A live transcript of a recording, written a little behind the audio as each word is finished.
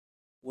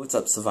What's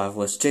up,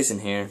 survivalists? Jason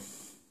here.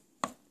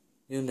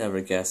 You'll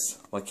never guess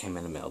what came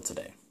in the mail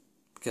today.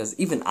 Because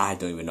even I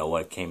don't even know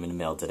what came in the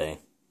mail today.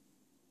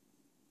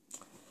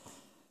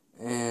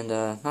 And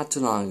not too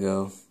long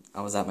ago,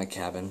 I was at my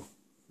cabin,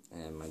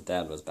 and my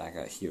dad was back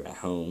out here at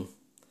home.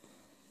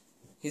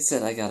 He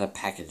said I got a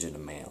package in the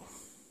mail.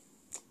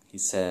 He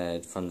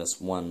said from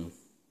this one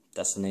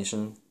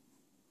destination.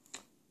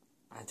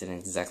 I didn't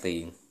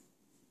exactly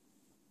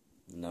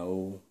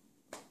know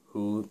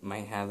who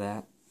might have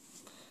that.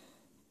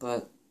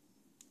 But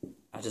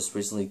I just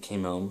recently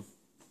came home,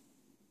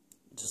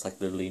 just like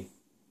literally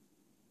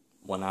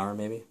 1 hour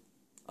maybe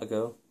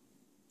ago,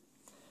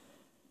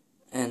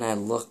 and I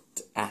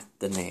looked at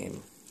the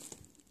name,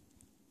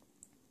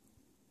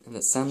 and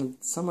it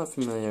sounded somewhat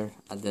familiar.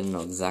 I didn't know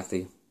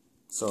exactly,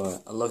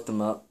 so I looked them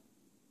up,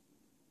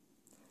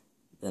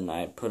 then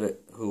I put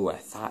it who I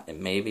thought it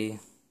may be,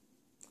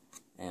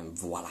 and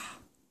voila,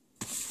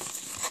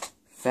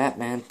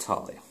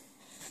 fatmantolly.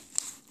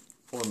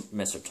 Or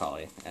Mr.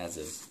 Tolly, as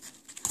his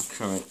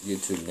current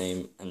YouTube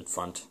name in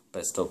front,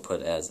 but still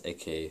put as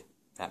aka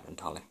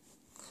fatmantolly.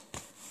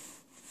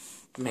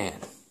 Man,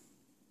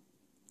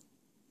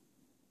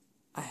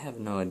 I have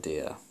no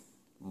idea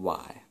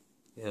why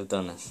you have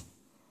done this.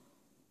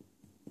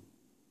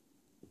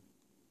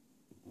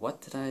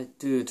 What did I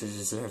do to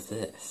deserve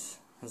this?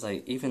 It's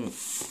like, even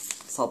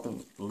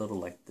something little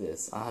like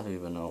this, I don't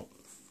even know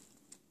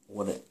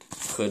what it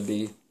could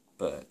be,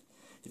 but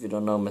if you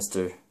don't know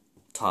Mr.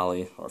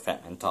 Tolly, or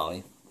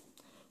fatmantolly,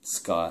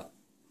 Scott,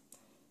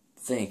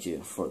 thank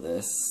you for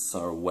this,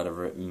 or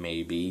whatever it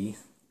may be.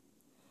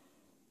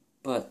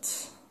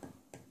 But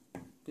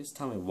please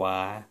tell me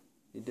why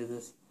you did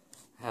this.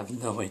 I have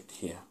no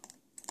idea.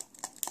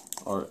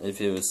 Or if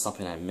it was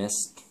something I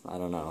missed, I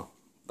don't know.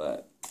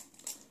 But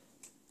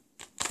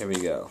here we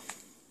go.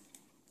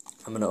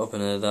 I'm gonna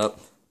open it up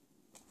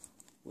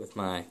with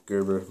my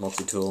Gerber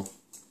multi-tool.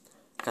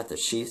 Got the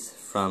sheath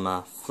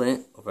from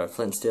Flint over at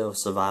Flint and Steel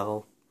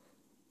Survival.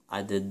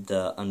 I did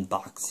the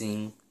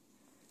unboxing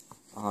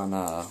on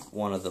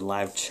one of the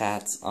live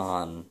chats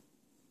on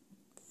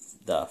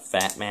the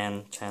Fat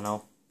Man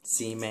channel,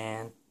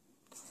 C-Man.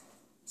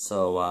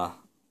 So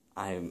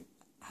I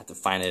had to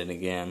find it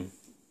again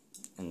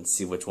and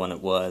see which one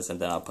it was, and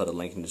then I'll put a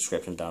link in the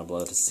description down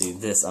below to see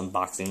this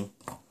unboxing.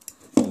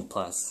 And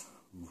plus,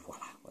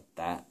 voila, with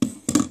that.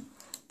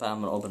 But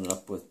I'm gonna open it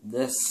up with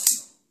this.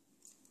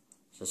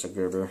 Just a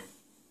Gerber. Have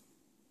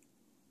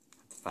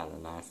to find a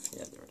knife.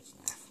 Yeah, there is a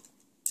knife.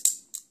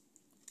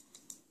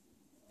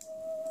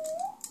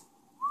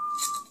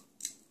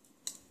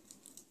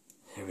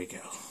 Here we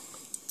go.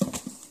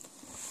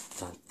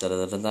 Dun, da,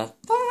 da, da, da, da.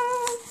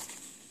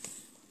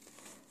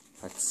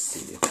 Let's see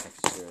the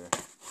texture.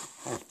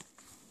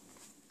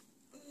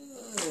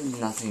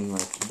 Nothing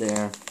like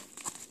there.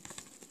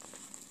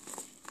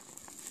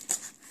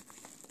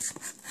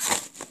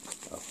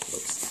 Oh,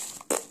 whoops.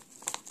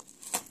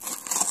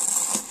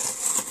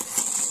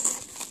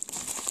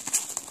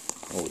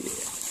 Oh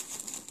yeah.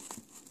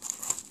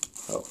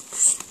 Oh,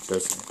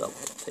 there's some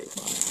double tape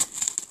on it.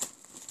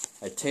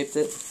 I taped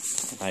it.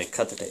 I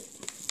cut the tape.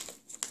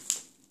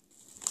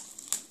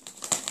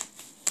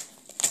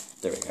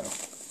 There we go.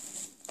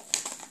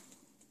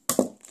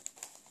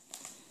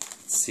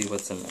 Let's see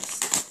what's in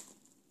this.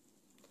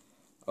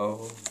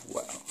 Oh,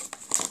 wow.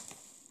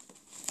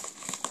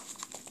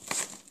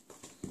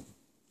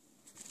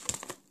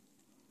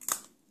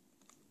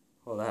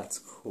 Oh, that's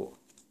cool.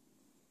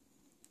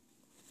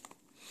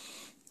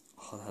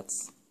 Oh,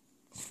 that's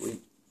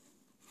sweet.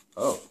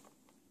 Oh.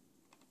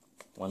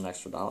 $1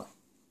 extra.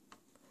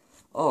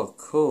 Oh,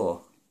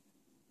 cool.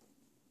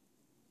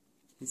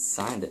 He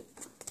signed it.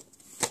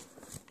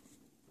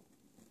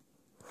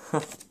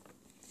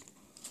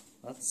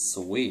 That's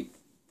sweet.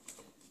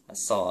 I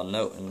saw a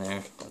note in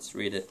there. Let's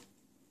read it.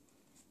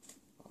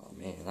 Oh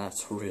man,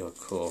 that's real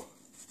cool.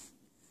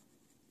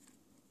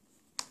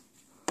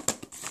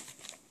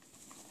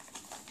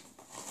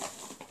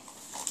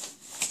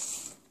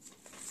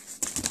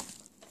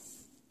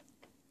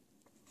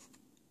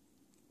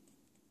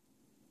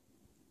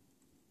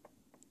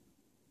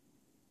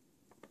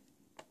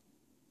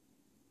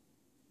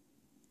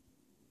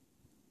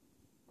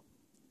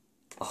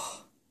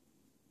 Oh.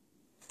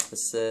 It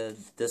said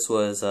this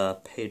was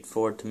paid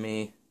forward to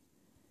me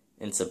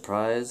in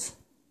surprise.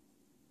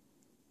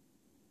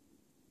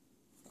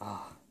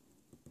 Ah,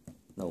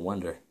 no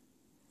wonder.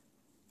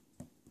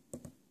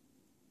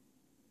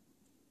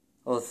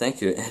 Oh, thank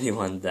you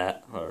anyone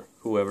that, or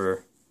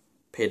whoever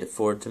paid it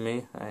forward to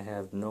me. I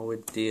have no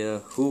idea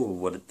who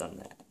would have done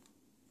that.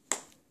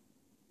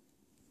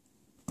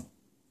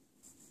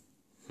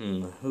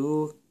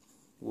 Who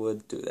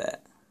would do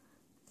that?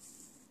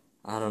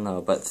 I don't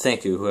know, but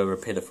thank you, whoever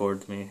paid it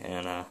forward to me,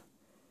 and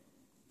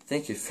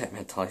thank you,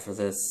 fatmantolly, for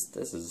this.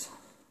 This is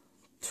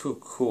too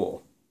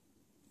cool.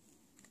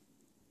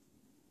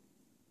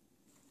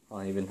 Oh,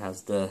 it even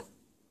has the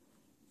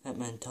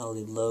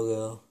fatmantolly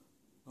logo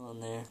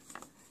on there.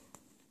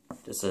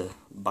 Just a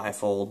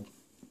bifold.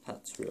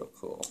 That's real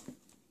cool.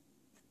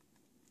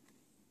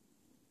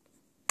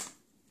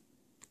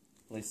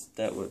 At least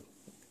that would,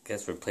 I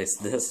guess, replace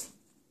this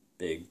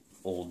big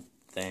old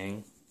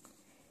thing.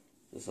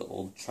 This is an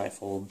old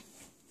trifold.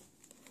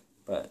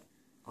 But,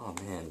 oh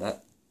man,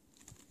 that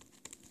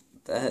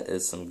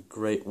is some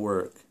great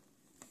work.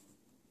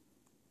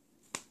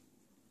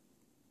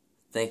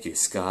 Thank you,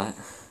 Scott,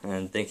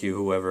 and thank you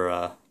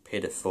whoever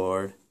paid it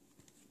forward.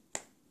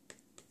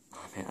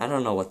 Oh man, I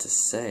don't know what to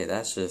say.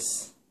 That's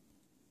just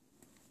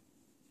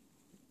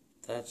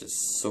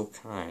so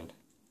kind.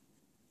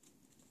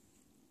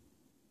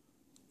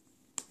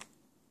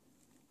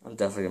 I'm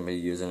definitely gonna be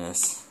using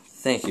this.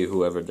 Thank you,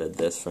 whoever did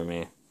this for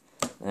me.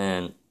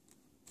 And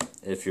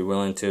if you're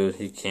willing to,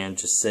 you can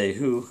just say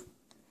who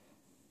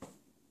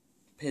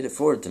paid it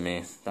forward to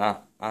me.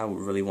 I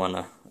really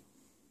wanna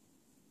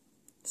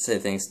say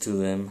thanks to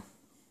them,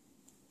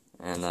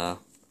 and I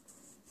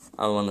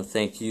want to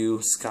thank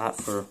you, Scott,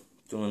 for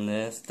doing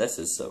this. This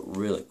is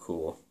really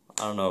cool.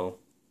 I don't know,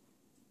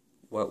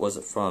 what was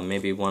it from?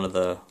 Maybe one of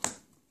the,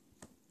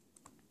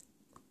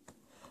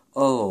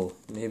 oh,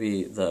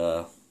 maybe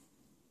the,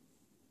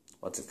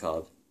 what's it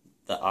called?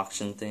 The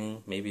auction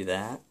thing? Maybe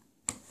that?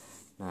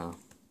 No.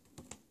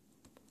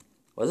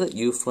 Was it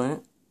you,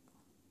 Flint?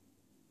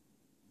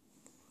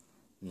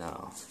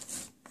 No.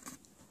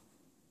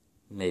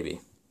 Maybe.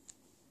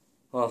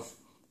 Well,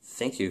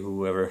 thank you,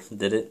 whoever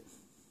did it.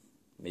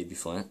 Maybe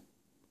Flint.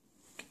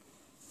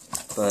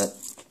 But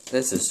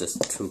this is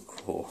just too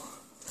cool.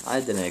 I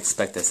didn't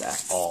expect this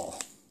at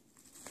all.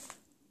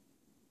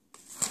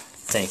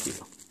 Thank you.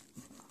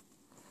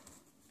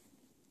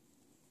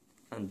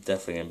 I'm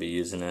definitely going to be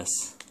using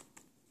this.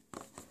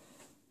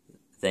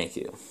 Thank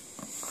you.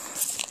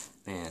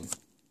 Man,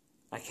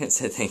 I can't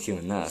say thank you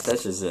enough.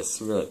 That's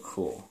just really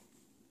cool.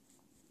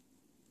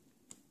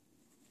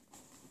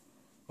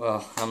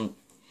 Well,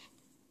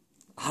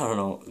 I don't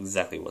know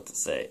exactly what to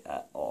say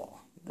at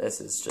all.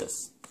 This is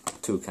just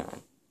too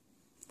kind.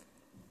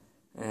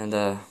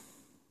 And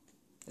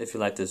if you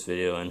like this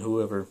video, and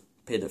whoever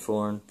paid it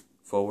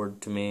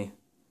forward to me,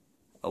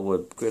 I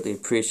would greatly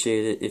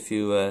appreciate it if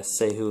you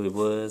say who it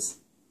was.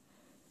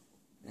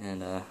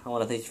 And I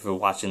want to thank you for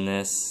watching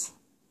this.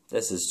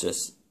 This is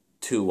just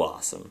too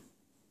awesome.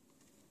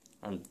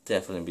 I'm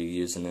definitely going to be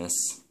using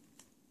this.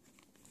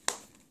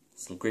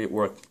 Some great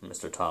work,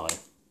 Mr. Tolly.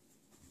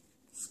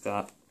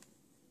 Scott,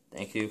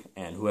 thank you,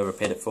 and whoever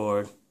paid it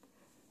forward,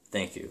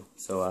 thank you.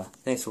 So,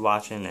 thanks for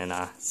watching, and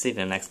see you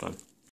in the next one.